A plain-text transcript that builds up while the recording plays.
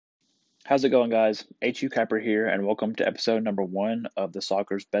How's it going, guys? HU Capper here, and welcome to episode number one of the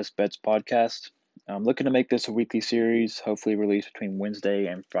Soccer's Best Bets podcast. I'm looking to make this a weekly series, hopefully released between Wednesday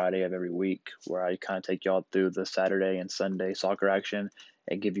and Friday of every week, where I kind of take y'all through the Saturday and Sunday soccer action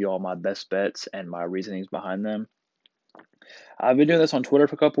and give you all my best bets and my reasonings behind them. I've been doing this on Twitter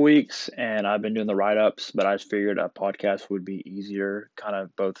for a couple weeks, and I've been doing the write ups, but I just figured a podcast would be easier, kind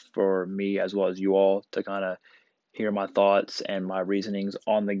of both for me as well as you all to kind of hear my thoughts and my reasonings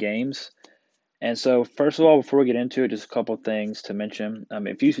on the games. And so, first of all, before we get into it, just a couple things to mention.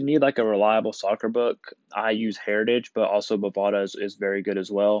 If you need like a reliable soccer book, I use Heritage, but also Bovada is very good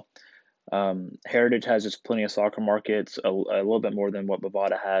as well. Heritage has just plenty of soccer markets, a little bit more than what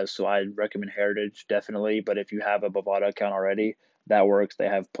Bovada has. So I recommend Heritage definitely. But if you have a Bovada account already, that works. They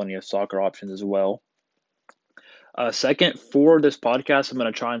have plenty of soccer options as well. Second, for this podcast, I'm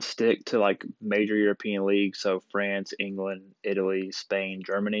going to try and stick to like major European leagues, so France, England, Italy, Spain,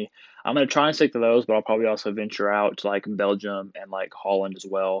 Germany. I'm going to try and stick to those, but I'll probably also venture out to like Belgium and like Holland as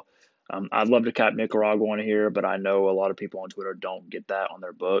well. I'd love to cap Nicaragua on here, but I know a lot of people on Twitter don't get that on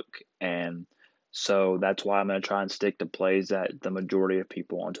their book, and so that's why I'm going to try and stick to plays that the majority of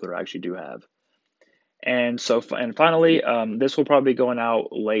people on Twitter actually do have. And finally, this will probably be going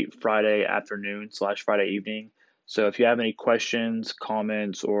out late Friday afternoon slash Friday evening. So if you have any questions,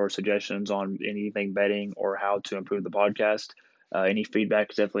 comments, or suggestions on anything betting or how to improve the podcast, any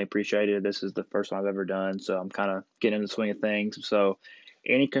feedback is definitely appreciated. This is the first one I've ever done, so I'm kind of getting in the swing of things. So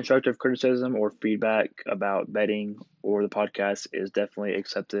any constructive criticism or feedback about betting or the podcast is definitely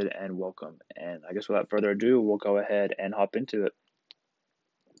accepted and welcome. And I guess without further ado, we'll go ahead and hop into it.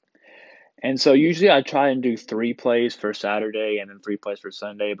 And so usually I try and do three plays for Saturday and then three plays for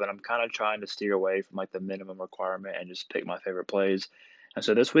Sunday, but I'm kind of trying to steer away from like the minimum requirement and just pick my favorite plays. And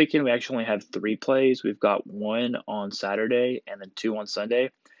so this weekend we actually only have three plays. We've got one on Saturday and then two on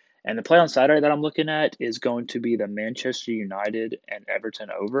Sunday. And the play on Saturday that I'm looking at is going to be the Manchester United and Everton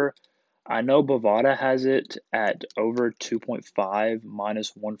over. I know Bovada has it at over 2.5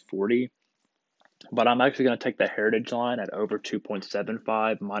 minus 140. But I'm actually going to take the Heritage line at over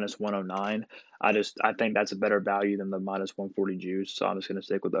 2.75 minus 109. I think that's a better value than the minus 140 juice, so I'm just going to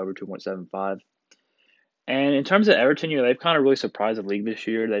stick with over 2.75. And in terms of Everton, they've kind of really surprised the league this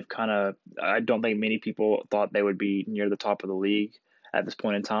year. I don't think many people thought they would be near the top of the league at this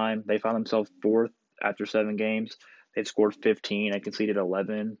point in time. They found themselves fourth after 7 games. They've scored 15 and conceded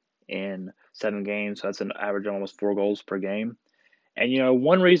 11 in 7 games, so that's an average of almost 4 goals per game. And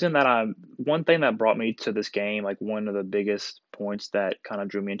one thing that brought me to this game, like one of the biggest points that kind of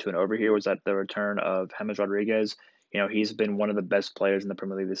drew me into an over here was that the return of James Rodriguez. He's been one of the best players in the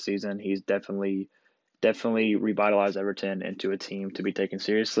Premier League this season. He's definitely revitalized Everton into a team to be taken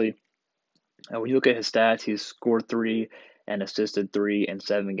seriously. And when you look at his stats, he's scored three and assisted three in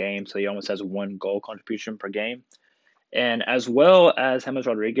 7 games, so he almost has one goal contribution per game. And as well as James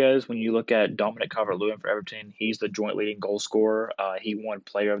Rodriguez, when you look at Dominic Calvert-Lewin for Everton, he's the joint leading goal scorer. He won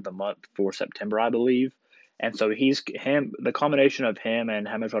Player of the Month for September, I believe. And so he's him. The combination of him and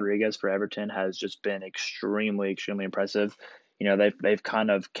James Rodriguez for Everton has just been extremely, extremely impressive. They've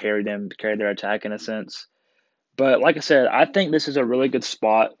kind of carried their attack in a sense. But like I said, I think this is a really good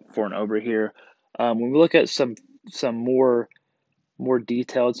spot for an over here. When we look at some more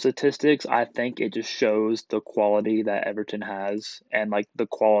detailed statistics, I think it just shows the quality that Everton has and like the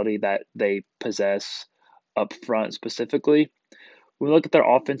quality that they possess up front specifically. When we look at their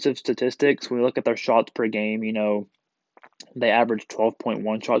offensive statistics, when we look at their shots per game, they average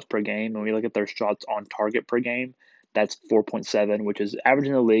 12.1 shots per game. And we look at their shots on target per game, that's 4.7, which is average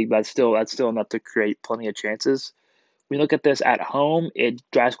in the league, but that's still enough to create plenty of chances. We look at this at home, it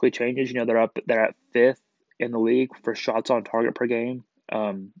drastically changes. They're at fifth in the league for shots on target per game,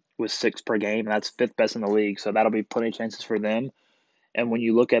 with six per game, and that's fifth best in the league. So that'll be plenty of chances for them. And when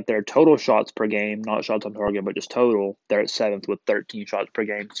you look at their total shots per game, not shots on target, but just total, they're at seventh with 13 shots per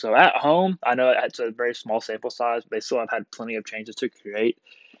game. So at home, I know it's a very small sample size, but they still have had plenty of chances to create.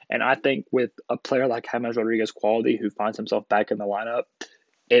 And I think with a player like James Rodriguez quality who finds himself back in the lineup,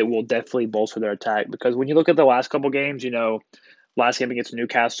 it will definitely bolster their attack. Because when you look at the last couple games, last game against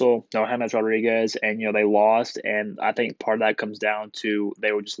Newcastle, no James Rodriguez, and they lost. And I think part of that comes down to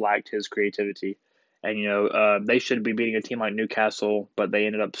they just lacked his creativity. And they should be beating a team like Newcastle, but they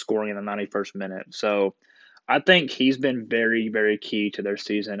ended up scoring in the 91st minute. So I think he's been very, very key to their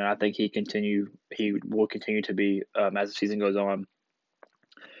season, and I think he will continue to be as the season goes on.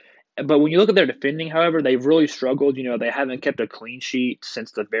 But when you look at their defending, however, they've really struggled. They haven't kept a clean sheet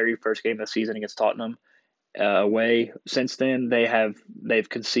since the very first game of the season against Tottenham away. Since then, they've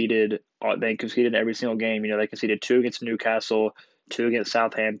conceded every single game. They conceded two against Newcastle, 2 against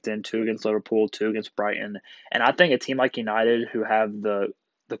Southampton, 2 against Liverpool, 2 against Brighton. And I think a team like United, who have the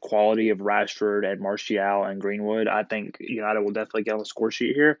quality of Rashford and Martial and Greenwood, I think United will definitely get on the score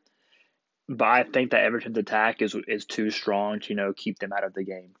sheet here. But I think that Everton's attack is too strong to keep them out of the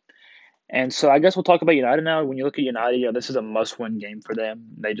game. And so I guess we'll talk about United now. When you look at United, this is a must-win game for them.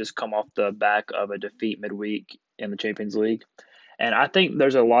 They just come off the back of a defeat midweek in the Champions League. And I think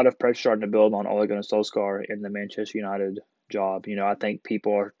there's a lot of pressure starting to build on Ole Gunnar Solskjaer in the Manchester United job. I think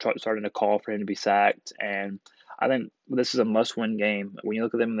people are starting to call for him to be sacked, and I think this is a must-win game. When you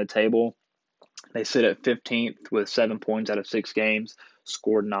look at them in the table, they sit at 15th with 7 points out of 6 games,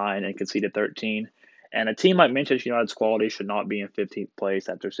 scored 9 and conceded 13. And a team like Manchester United's quality should not be in 15th place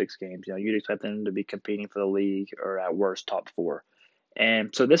after 6 games. You'd expect them to be competing for the league or at worst top 4.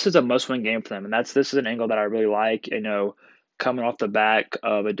 And so this is a must-win game for them, and this is an angle that I really like. Coming off the back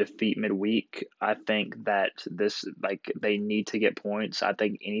of a defeat midweek, I think that they need to get points. I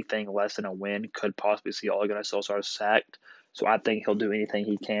think anything less than a win could possibly see Ole Gunnar Solskjaer sacked. So I think he'll do anything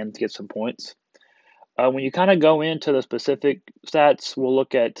he can to get some points. When you kind of go into the specific stats, we'll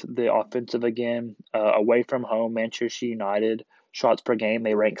look at the offensive again. Away from home, Manchester United shots per game,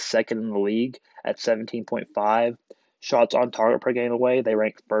 they rank second in the league at 17.5. Shots on target per game away, they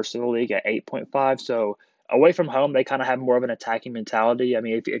rank first in the league at 8.5. So away from home, they kind of have more of an attacking mentality. I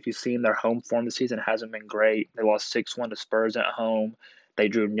mean, if you've seen their home form this season, it hasn't been great. They lost 6-1 to Spurs at home. They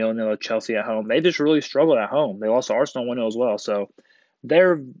drew 0-0 to Chelsea at home. They just really struggled at home. They lost to Arsenal 1-0 as well. So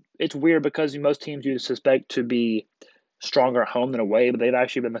it's weird because most teams you suspect to be stronger at home than away, but they've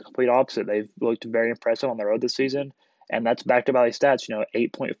actually been the complete opposite. They've looked very impressive on the road this season, and that's backed up by these stats.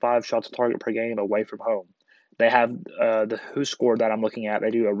 8.5 shots on target per game away from home. They have the Who Scored that I'm looking at. They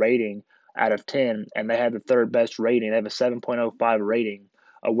do a rating out of 10, and they have the third best rating. They have a 7.05 rating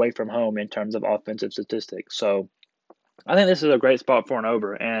away from home in terms of offensive statistics. So I think this is a great spot for an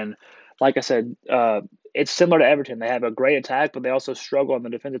over. And like I said, it's similar to Everton. They have a great attack, but they also struggle on the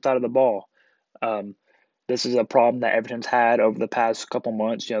defensive side of the ball. This is a problem that Everton's had over the past couple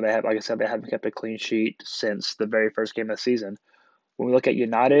months. They have, like I said, they haven't kept a clean sheet since the very first game of the season. When we look at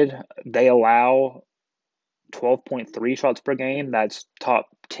United, they allow 12.3 shots per game. That's top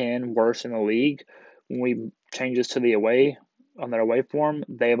 10 worst in the league. When we change this to the away, on their away form,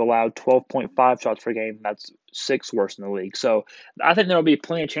 they have allowed 12.5 shots per game. That's 6th worst in the league. So I think there'll be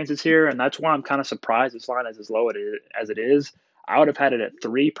plenty of chances here, and that's why I'm kind of surprised this line is as low as it is. I would have had it at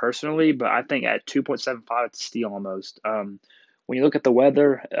 3 personally, but I think at 2.75 it's a steal almost. When you look at the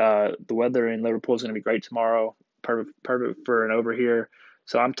weather in Liverpool is going to be great tomorrow. Perfect for an over here.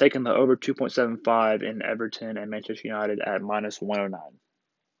 So I'm taking the over 2.75 in Everton and Manchester United at minus 109.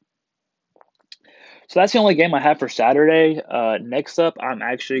 So that's the only game I have for Saturday. Next up, I'm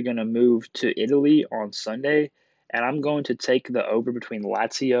actually going to move to Italy on Sunday, and I'm going to take the over between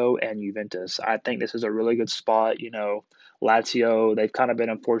Lazio and Juventus. I think this is a really good spot. Lazio, they've kind of been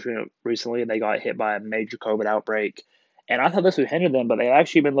unfortunate recently. They got hit by a major COVID outbreak, and I thought this would hinder them, but they've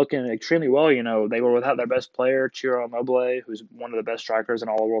actually been looking extremely well. They were without their best player, Ciro Immobile, who's one of the best strikers in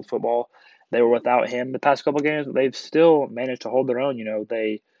all of world football. They were without him the past couple games, but they've still managed to hold their own.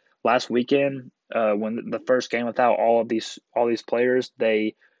 They last weekend, when the first game without all these players,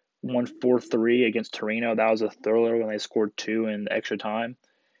 they won 4-3 against Torino. That was a thriller when they scored 2 in extra time.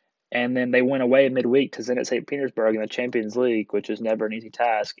 And then they went away midweek to Zenit St. Petersburg in the Champions League, which is never an easy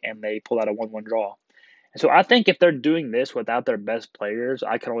task, and they pulled out a 1-1 draw. And so I think if they're doing this without their best players,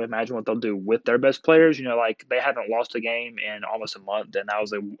 I can only imagine what they'll do with their best players. They haven't lost a game in almost a month, and that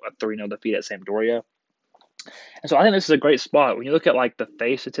was a 3-0 defeat at Sampdoria. And so I think this is a great spot. When you look at the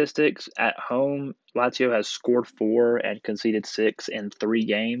face statistics at home, Lazio has scored 4 and conceded 6 in 3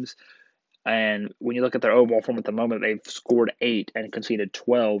 games. And when you look at their overall form at the moment, they've scored 8 and conceded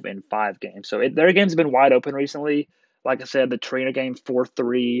 12 in 5 games. So their games have been wide open recently. Like I said, the Torino game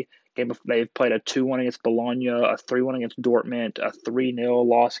 4-3. They've played a 2-1 against Bologna, a 3-1 against Dortmund, a 3-0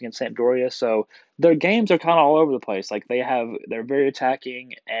 loss against Sampdoria. So their games are kind of all over the place. They're very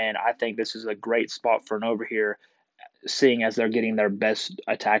attacking, and I think this is a great spot for an over here, seeing as they're getting their best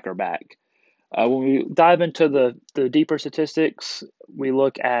attacker back. When we dive into the deeper statistics,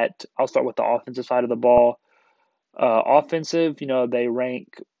 I'll start with the offensive side of the ball. Offensive, they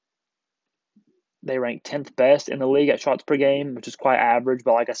rank 10th best in the league at shots per game, which is quite average.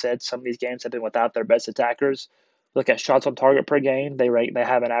 But like I said, some of these games have been without their best attackers. Look at shots on target per game. They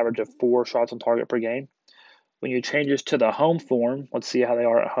have an average of 4 shots on target per game. When you change this to the home form, let's see how they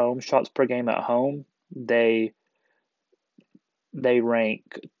are at home. Shots per game at home, they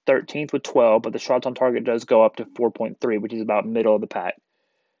rank 13th with 12, but the shots on target does go up to 4.3, which is about middle of the pack.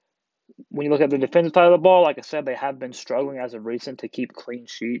 When you look at the defensive side of the ball, like I said, they have been struggling as of recent to keep clean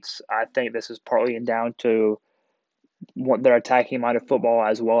sheets. I think this is partly down to what their attacking minded football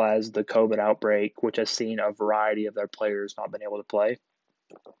as well as the COVID outbreak, which has seen a variety of their players not been able to play.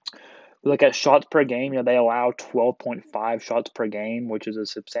 We look at shots per game, they allow 12.5 shots per game, which is a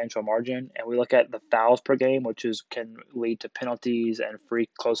substantial margin. And we look at the fouls per game, which is can lead to penalties and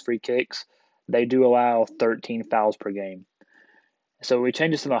close free kicks. They do allow 13 fouls per game. So we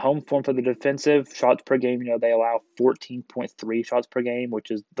change this to the home form for the defensive shots per game. They allow 14.3 shots per game,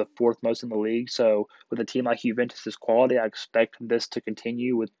 which is the fourth most in the league. So with a team like Juventus's quality, I expect this to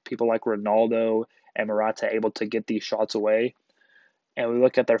continue with people like Ronaldo and Morata able to get these shots away. And we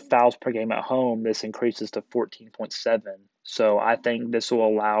look at their fouls per game at home, this increases to 14.7. So I think this will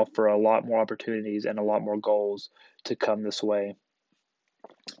allow for a lot more opportunities and a lot more goals to come this way.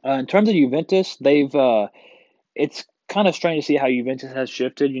 In terms of Juventus, it's kind of strange to see how Juventus has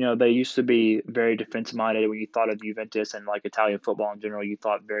shifted. They used to be very defense minded. When you thought of Juventus and like Italian football in general, you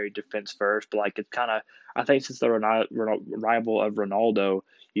thought very defense first. But like it's kind of, I think since the arrival of Ronaldo,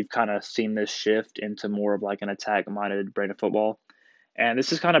 you've kind of seen this shift into more of like an attack minded brand of football. And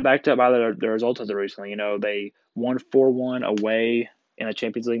this is kind of backed up by the results of the recently. They won 4-1 away in the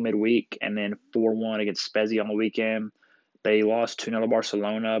Champions League midweek and then 4-1 against Spezia on the weekend. They lost 2-0 to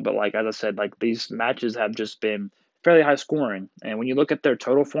Barcelona, but like as I said, like these matches have just been fairly high scoring. And when you look at their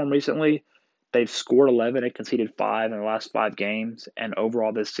total form recently, they've scored 11 and conceded 5 in the last 5 games, and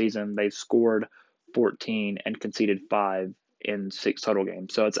overall this season they've scored 14 and conceded 5 in 6 total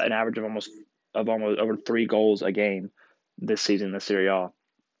games. So it's an average of almost over 3 goals a game this season in the Serie A.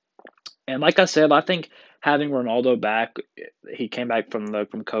 And like I said, I think having Ronaldo back, he came back from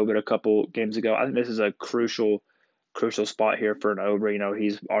COVID a couple games ago. I think this is a crucial spot here for an over.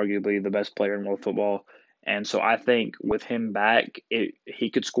 He's arguably the best player in world football, and so I think with him back,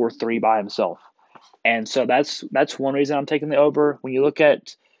 he could score 3 by himself. And so that's one reason I'm taking the over. When you look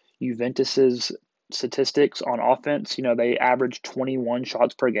at Juventus's statistics on offense, they average 21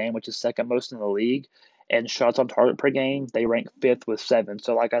 shots per game, which is second most in the league. And shots on target per game, they rank fifth with 7.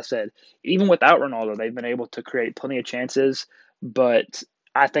 So, like I said, even without Ronaldo, they've been able to create plenty of chances. But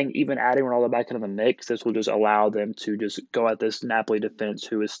I think even adding Ronaldo back into the mix, this will just allow them to just go at this Napoli defense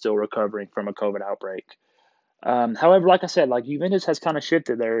who is still recovering from a COVID outbreak. However, like I said, like Juventus has kind of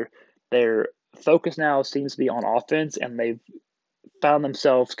shifted. Their focus now seems to be on offense, and they've found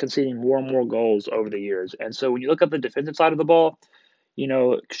themselves conceding more and more goals over the years. And so when you look at the defensive side of the ball,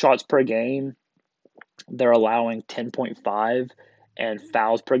 shots per game, they're allowing 10.5, and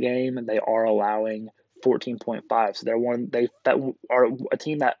fouls per game, they are allowing 14.5. So they are a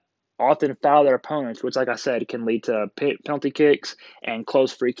team that often foul their opponents, which, like I said, can lead to penalty kicks and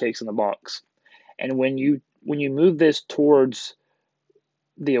close free kicks in the box. And when you move this towards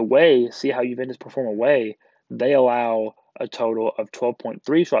the away, see how Juventus perform away, they allow a total of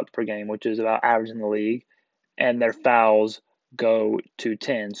 12.3 shots per game, which is about average in the league, and their fouls go to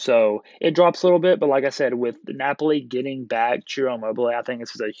 10. So it drops a little bit, but like I said, with Napoli getting back Ciro Immobile, I think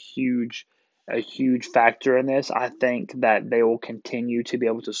this is a huge factor in this. I think that they will continue to be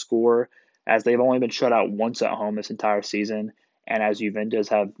able to score as they've only been shut out once at home this entire season, and as Juventus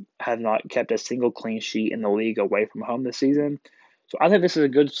have not kept a single clean sheet in the league away from home this season. So I think this is a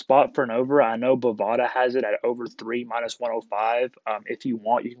good spot for an over. I know Bovada has it at over 3 minus 105. If you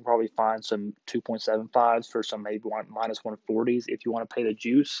want, you can probably find some 2.75s for some maybe minus 140s if you want to pay the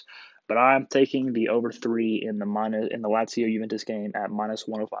juice. But I'm taking the over 3 in the Lazio Juventus game at minus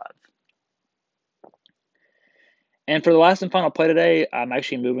 105. And for the last and final play today, I'm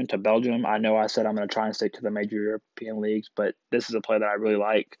actually moving to Belgium. I know I said I'm going to try and stick to the major European leagues, but this is a play that I really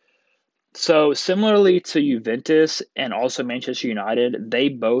like. So similarly to Juventus and also Manchester United, they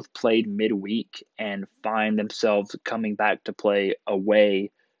both played midweek and find themselves coming back to play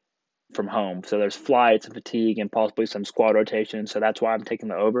away from home. So there's flights and fatigue and possibly some squad rotation. So that's why I'm taking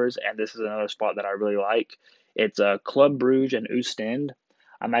the overs. And this is another spot that I really like. It's Club Brugge and Oostende.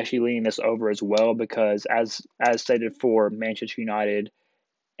 I'm actually leaning this over as well because as stated for Manchester United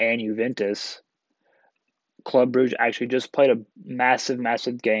and Juventus, Club Brugge actually just played a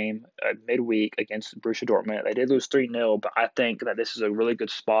massive game midweek against Borussia Dortmund. They did lose 3-0, but I think that this is a really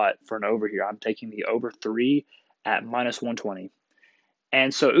good spot for an over here. I'm taking the over 3 at minus 120.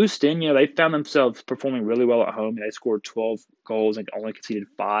 And so Oostende, they found themselves performing really well at home. They scored 12 goals and only conceded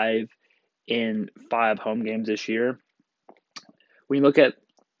 5 in 5 home games this year. When you look at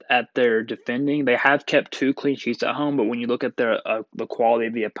their defending, they have kept 2 clean sheets at home, but when you look at their the quality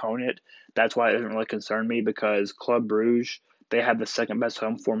of the opponent, that's why it doesn't really concern me because Club Brugge, they have the second best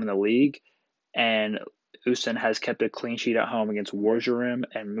home form in the league, and Houston has kept a clean sheet at home against Warjerum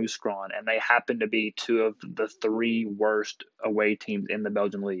and Mouscron, and they happen to be two of the three worst away teams in the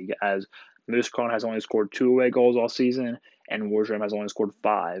Belgian league, as Mouscron has only scored 2 away goals all season, and Warjerum has only scored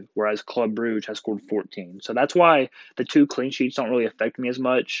 5, whereas Club Brugge has scored 14. So that's why the two clean sheets don't really affect me as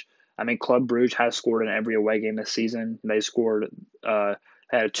much. I mean, Club Brugge has scored in every away game this season. They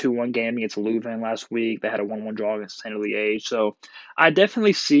had a 2-1 game against Leuven last week. They had a 1-1 draw against Saint Liège. So I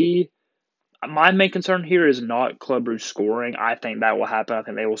definitely see my main concern here is not Club Brugge scoring. I think that will happen. I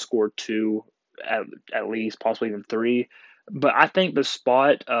think they will score two, at least, possibly even three. But I think the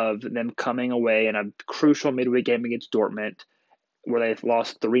spot of them coming away in a crucial midweek game against Dortmund, where they've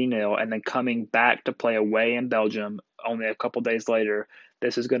lost 3-0, and then coming back to play away in Belgium only a couple days later,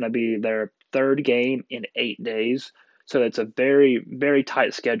 this is going to be their third game in 8 days. So it's a very, very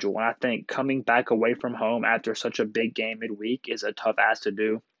tight schedule. And I think coming back away from home after such a big game midweek is a tough ask to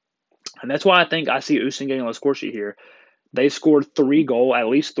do. And that's why I think I see Houston getting on the score sheet here. They scored at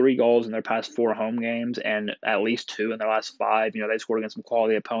least 3 goals in their past 4 home games, and at least 2 in their last 5. They scored against some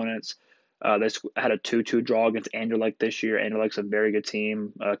quality opponents. They had a 2-2 draw against Anderlecht this year. Anderlecht's a very good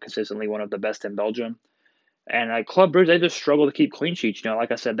team, consistently one of the best in Belgium. And Club Brugge, they just struggle to keep clean sheets.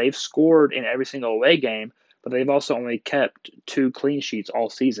 Like I said, they've scored in every single away game, but they've also only kept 2 clean sheets all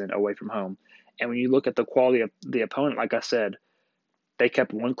season away from home. And when you look at the quality of the opponent, like I said, they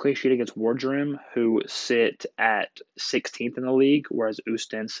kept 1 clean sheet against Warjerum, who sit at 16th in the league, whereas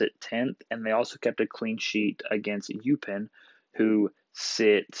Houston sit 10th. And they also kept a clean sheet against Eupen, who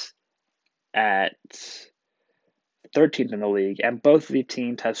sit at 13th in the league. And both of the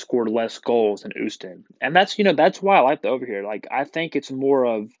teams have scored less goals than Houston. And that's why I like the over here. Like, I think it's more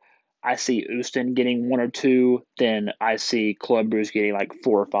of I see Houston getting 1 or 2 than I see Club Brugge getting like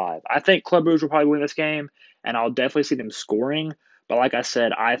 4 or 5. I think Club Brugge will probably win this game, and I'll definitely see them scoring. But like I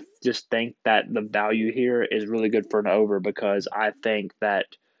said, I just think that the value here is really good for an over, because I think that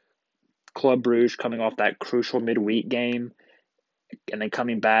Club Brugge, coming off that crucial midweek game and then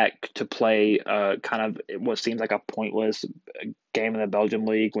coming back to play kind of what seems like a pointless game in the Belgium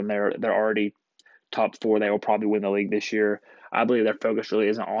league when they're already top 4, they will probably win the league this year. I believe their focus really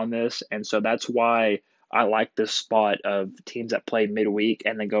isn't on this, and so that's why I like this spot of teams that play midweek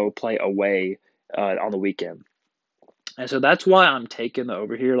and then go play away on the weekend. And so that's why I'm taking the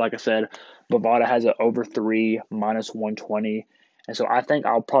over here. Like I said, Bovada has an over 3 minus 120. And so I think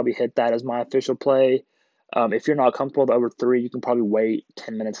I'll probably hit that as my official play. If you're not comfortable with over 3, you can probably wait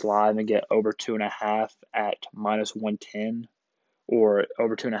 10 minutes live and get over 2.5 at minus 110, or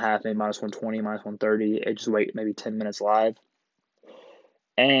over 2.5, maybe minus 120, minus 130. And just wait maybe 10 minutes live.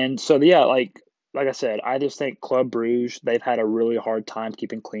 And so, yeah, like I said, I just think Club Brugge, they've had a really hard time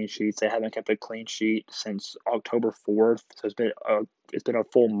keeping clean sheets. They haven't kept a clean sheet since October 4th, so it's been a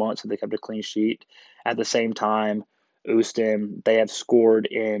full month since they kept a clean sheet. At the same time, Houston, they've scored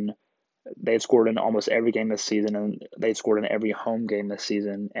in almost every game this season, and they've scored in every home game this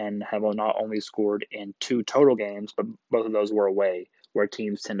season, and have not only scored in 2 total games, but both of those were away, where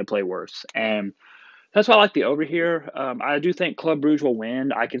teams tend to play worse. And that's why I like the over here. I do think Club Brugge will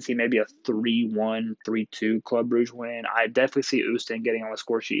win. I can see maybe a 3-1, 3-2 Club Brugge win. I definitely see Houston getting on the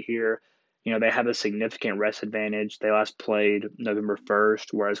score sheet here. They have a significant rest advantage. They last played November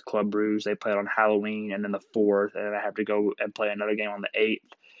 1st, whereas Club Brugge, they played on Halloween and then the 4th, and then they have to go and play another game on the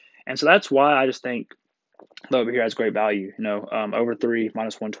 8th. And so that's why I just think the over here has great value. Over 3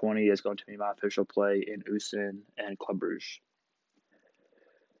 minus 120 is going to be my official play in Houston and Club Brugge.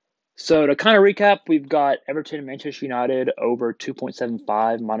 So to kind of recap, we've got Everton and Manchester United over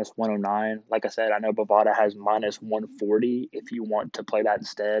 2.75 minus 109. Like I said, I know Bovada has minus 140 if you want to play that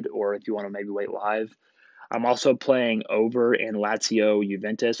instead, or if you want to maybe wait live. I'm also playing over in Lazio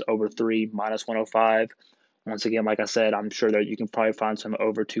Juventus over 3 minus 105. Once again, like I said, I'm sure that you can probably find some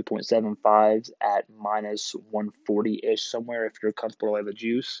over 2.75s at minus 140-ish somewhere if you're comfortable with the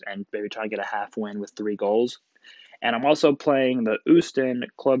juice and maybe try to get a half win with 3 goals. And I'm also playing the Houston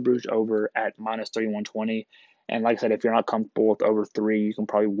Club Brugge over at minus 3120. And like I said, if you're not comfortable with over 3, you can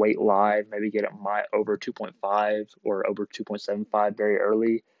probably wait live, maybe get it over 2.5 or over 2.75 very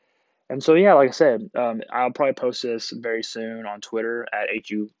early. And so, yeah, like I said, I'll probably post this very soon on Twitter at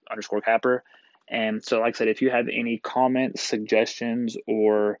HU_Capper. And so, like I said, if you have any comments, suggestions,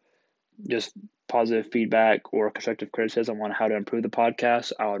 or just positive feedback or constructive criticism on how to improve the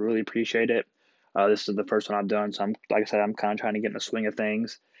podcast, I would really appreciate it. This is the first one I've done, so like I said, I'm kind of trying to get in the swing of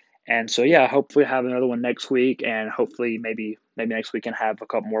things. And so, yeah, hopefully have another one next week, and hopefully maybe next week can have a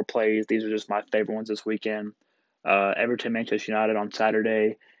couple more plays. These are just my favorite ones this weekend. Everton, Manchester United on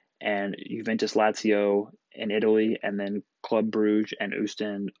Saturday, and Juventus, Lazio in Italy, and then Club Brugge, and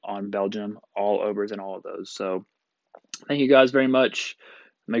Oostend on Belgium, all overs in all of those. So thank you guys very much.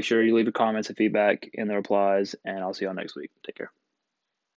 Make sure you leave your comments and feedback in the replies, and I'll see y'all next week. Take care.